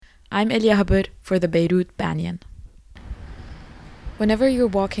I'm Elia Habur for the Beirut Banyan. Whenever you're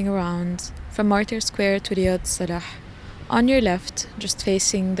walking around, from Martyr Square to Riyad Salah, on your left, just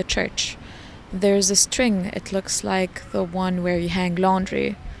facing the church, there's a string. It looks like the one where you hang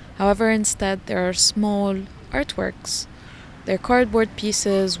laundry. However, instead, there are small artworks. They're cardboard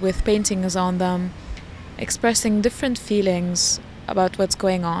pieces with paintings on them, expressing different feelings about what's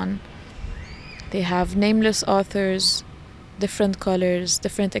going on. They have nameless authors, different colors,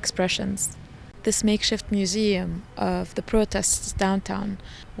 different expressions. This makeshift museum of the protests downtown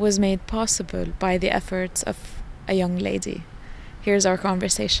was made possible by the efforts of a young lady. Here's our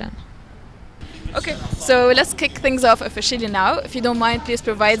conversation. Okay, so let's kick things off officially now. If you don't mind, please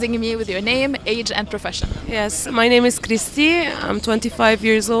providing me with your name, age, and profession. Yes, my name is Christy. I'm 25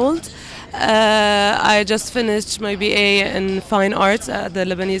 years old. I just finished my BA in Fine Arts at the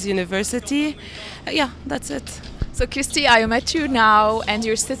Lebanese University. Yeah, that's it. So Christy, I met you now and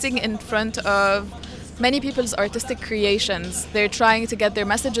you're sitting in front of many people's artistic creations. They're trying to get their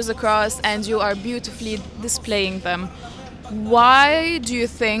messages across and you are beautifully displaying them. Why do you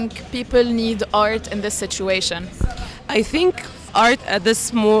think people need art in this situation? I think art at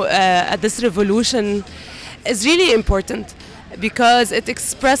this revolution is really important because it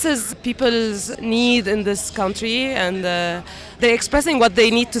expresses people's need in this country and they're expressing what they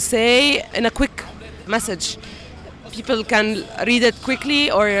need to say in a quick message. People can read it quickly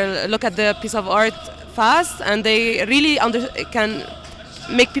or look at the piece of art fast, and they really can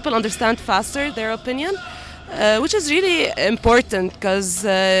make people understand faster their opinion, which is really important because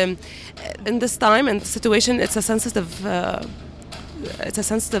in this time and situation, it's a sensitive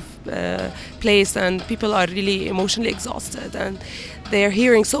place, and people are really emotionally exhausted, and they're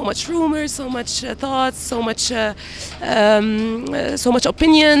hearing so much rumors, so much thoughts, so much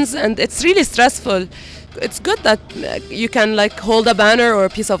opinions, and it's really stressful. It's good that you can hold a banner or a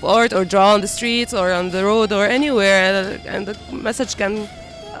piece of art or draw on the streets or on the road or anywhere, and the message can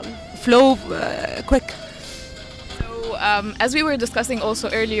flow quick. So as we were discussing also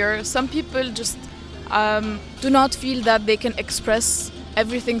earlier, some people just do not feel that they can express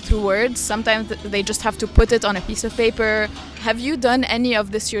everything through words. Sometimes they just have to put it on a piece of paper. Have you done any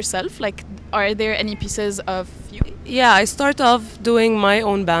of this yourself? Are there any pieces of you? Yeah, I start off doing my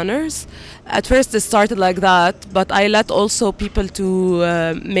own banners. At first it started like that, but I let also people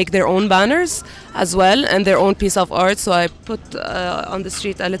to make their own banners as well and their own piece of art. So I put on the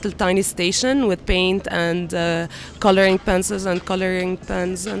street a little tiny station with paint and coloring pencils and coloring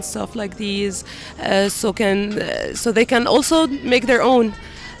pens and stuff like these, so they can also make their own.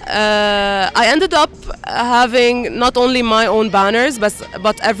 I ended up having not only my own banners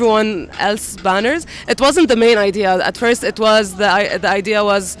but everyone else's banners. It wasn't the main idea. At first it was the idea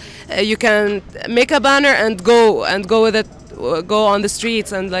was you can make a banner and go with it, go on the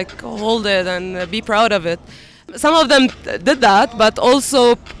streets and hold it and be proud of it. Some of them did that, but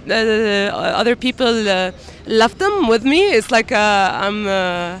also other people left them with me. It's like I'm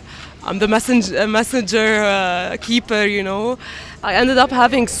the messenger keeper, you know. I ended up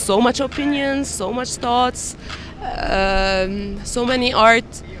having so much opinions, so much thoughts, so many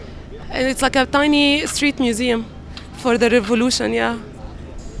art, and it's like a tiny street museum for the revolution, yeah.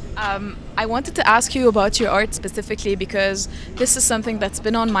 I wanted to ask you about your art specifically because this is something that's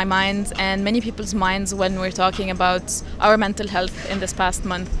been on my mind and many people's minds when we're talking about our mental health in this past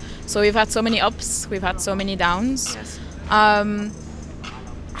month. So we've had so many ups, we've had so many downs. Yes.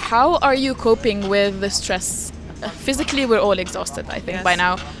 How are you coping with the stress? Physically, we're all exhausted, I think, by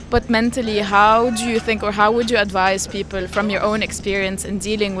now. But mentally, how do you think, or how would you advise people from your own experience in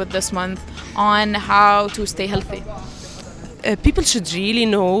dealing with this month on how to stay healthy? People should really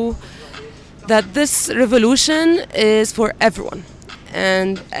know that this revolution is for everyone.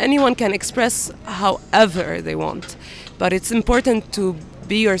 And anyone can express however they want. But it's important to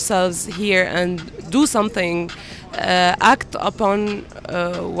be yourselves here and do something, act upon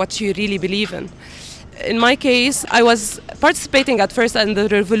what you really believe in. In my case, I was participating at first in the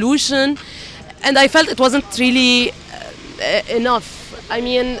revolution, and I felt it wasn't really enough. I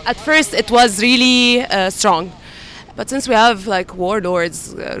mean, at first it was really strong. But since we have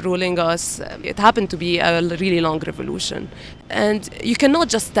warlords ruling us, it happened to be a really long revolution. And you cannot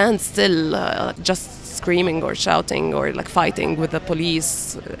just stand still, just screaming or shouting or fighting with the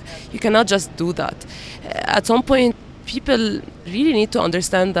police. You cannot just do that. At some point, people really need to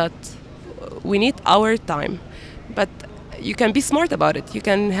understand that we need our time, but you can be smart about it. You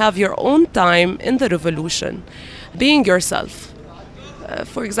can have your own time in the revolution, being yourself,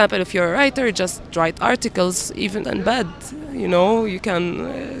 For example, if you're a writer, just write articles, even in bed. You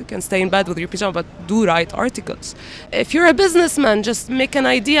can stay in bed with your pajama, but do write articles. If you're a businessman, just make an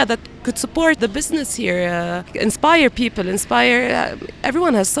idea that could support the business here. Inspire people.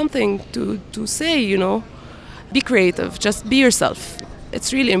 Everyone has something to say. Be creative. Just be yourself.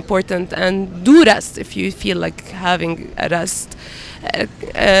 It's really important, and do rest if you feel like having a rest.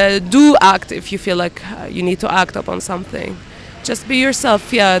 Do act if you feel like you need to act upon something. Just be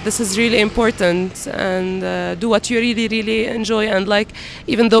yourself. Yeah, this is really important, and do what you really, really enjoy and like,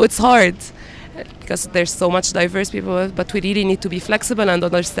 even though it's hard, because there's so much diverse people. But we really need to be flexible and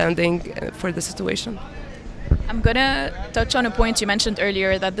understanding for the situation. I'm gonna touch on a point you mentioned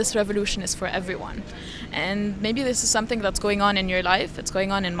earlier, that this revolution is for everyone. And maybe this is something that's going on in your life, it's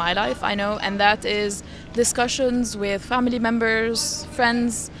going on in my life, I know, and that is discussions with family members,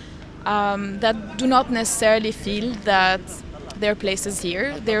 friends, that do not necessarily feel that their place is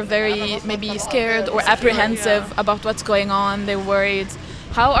here. They're very maybe scared or apprehensive about what's going on, they're worried.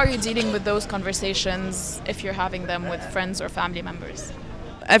 How are you dealing with those conversations if you're having them with friends or family members?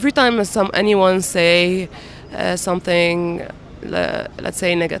 Every time anyone say something, let's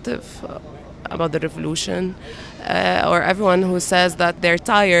say negative about the revolution, or everyone who says that they're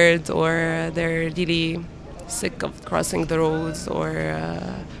tired or they're really sick of crossing the roads, or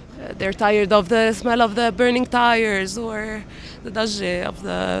they're tired of the smell of the burning tires, or the dajje of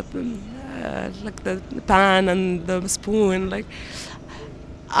the like the pan and the spoon. Like,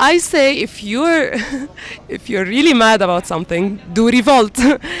 I say, if you're if you're really mad about something, do revolt.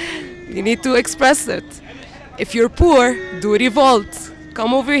 You need to express it. If you're poor, do revolt.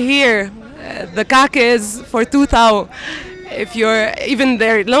 Come over here. The kak is for 2 tau. If you're even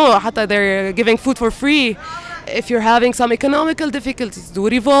there, no, حتى they're giving food for free. If you're having some economical difficulties, do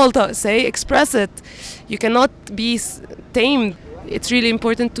revolt. Say, express it. You cannot be tamed. It's really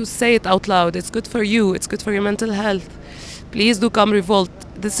important to say it out loud. It's good for you. It's good for your mental health. Please do come revolt.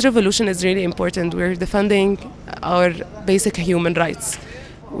 This revolution is really important. We're defending our basic human rights.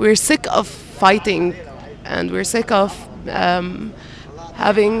 We're sick of fighting, and we're sick of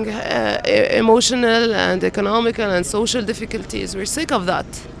having emotional and economical and social difficulties. We're sick of that.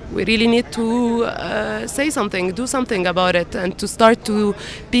 We really need to say something, do something about it, and to start to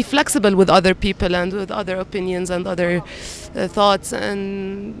be flexible with other people and with other opinions and other thoughts,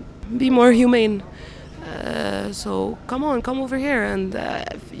 and be more humane. So come over here, and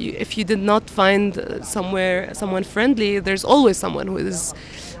if you did not find someone friendly, there's always someone who is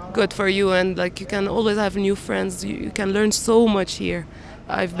good for you, and like, you can always have new friends. You can learn so much here.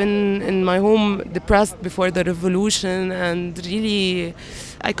 I've been in my home depressed before the revolution, and really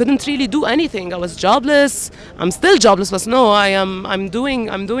I couldn't really do anything. I was jobless. I'm still jobless, but no, I'm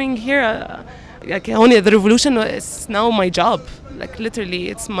doing here like, only the revolution is now my job. Like, literally,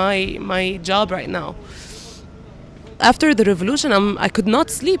 it's my job right now. After the revolution, I could not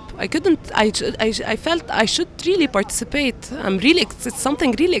sleep. I couldn't. I felt I should really participate. It's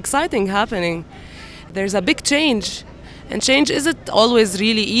something really exciting happening. There's a big change, and change isn't always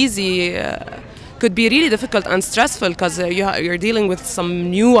really easy. Could be really difficult and stressful, because you're dealing with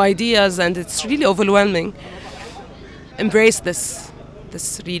some new ideas, and it's really overwhelming. Embrace this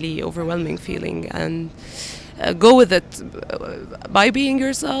really overwhelming feeling, and go with it by being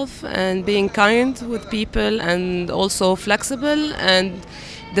yourself and being kind with people, and also flexible, and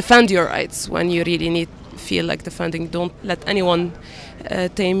defend your rights when you really feel like defending. Don't let anyone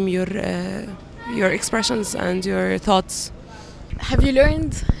tame your expressions and your thoughts. Have you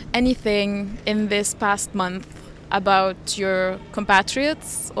learned anything in this past month about your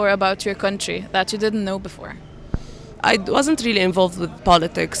compatriots or about your country that you didn't know before? I wasn't really involved with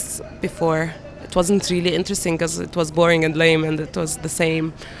politics before. It wasn't really interesting, because it was boring and lame, and it was the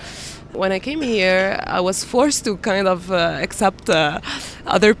same. When I came here, I was forced to kind of accept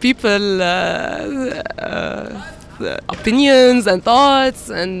other people's opinions and thoughts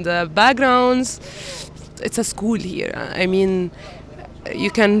and backgrounds. It's a school here. I mean,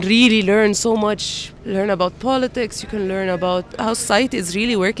 you can really learn so much. Learn about politics. You can learn about how society is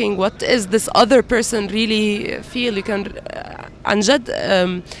really working. What is this other person really feel? You can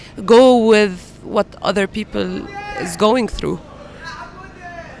go with what other people is going through.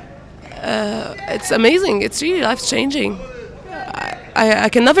 It's amazing. It's really life-changing. I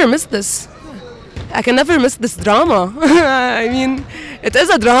can never miss this. I can never miss this drama. I mean, it is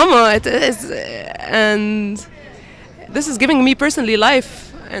a drama. It is, and this is giving me personally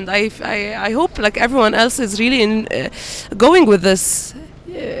life. And I hope, like everyone else, is really going with this,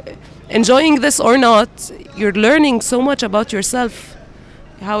 enjoying this or not. You're learning so much about yourself,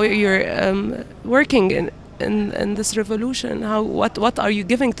 how you're working in this revolution? What are you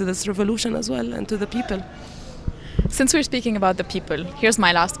giving to this revolution as well, and to the people? Since we're speaking about the people, here's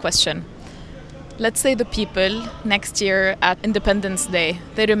my last question. Let's say the people next year at Independence Day,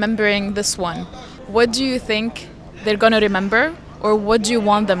 they're remembering this one. What do you think they're going to remember, or what do you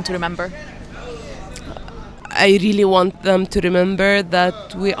want them to remember? I really want them to remember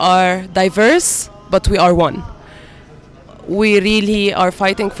that we are diverse, but we are one. We really are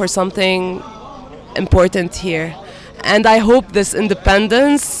fighting for something important here. And I hope this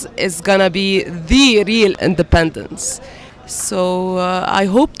independence is gonna be the real independence. So I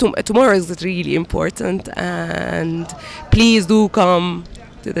hope tomorrow is really important, and please do come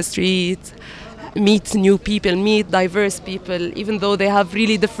to the street, meet new people, meet diverse people, even though they have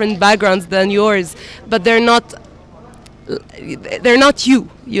really different backgrounds than yours, but they're not you,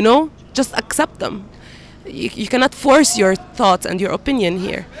 you know? Just accept them. You cannot force your thoughts and your opinion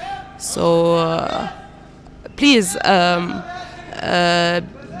here. So please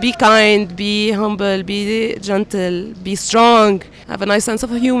be kind, be humble, be gentle, be strong, have a nice sense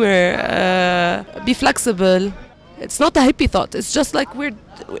of humor, be flexible. It's not a hippie thought, it's just like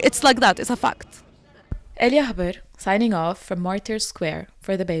it's like that, it's a fact. Elia Haber, signing off from Martyrs Square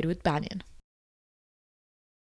for the Beirut Banyan.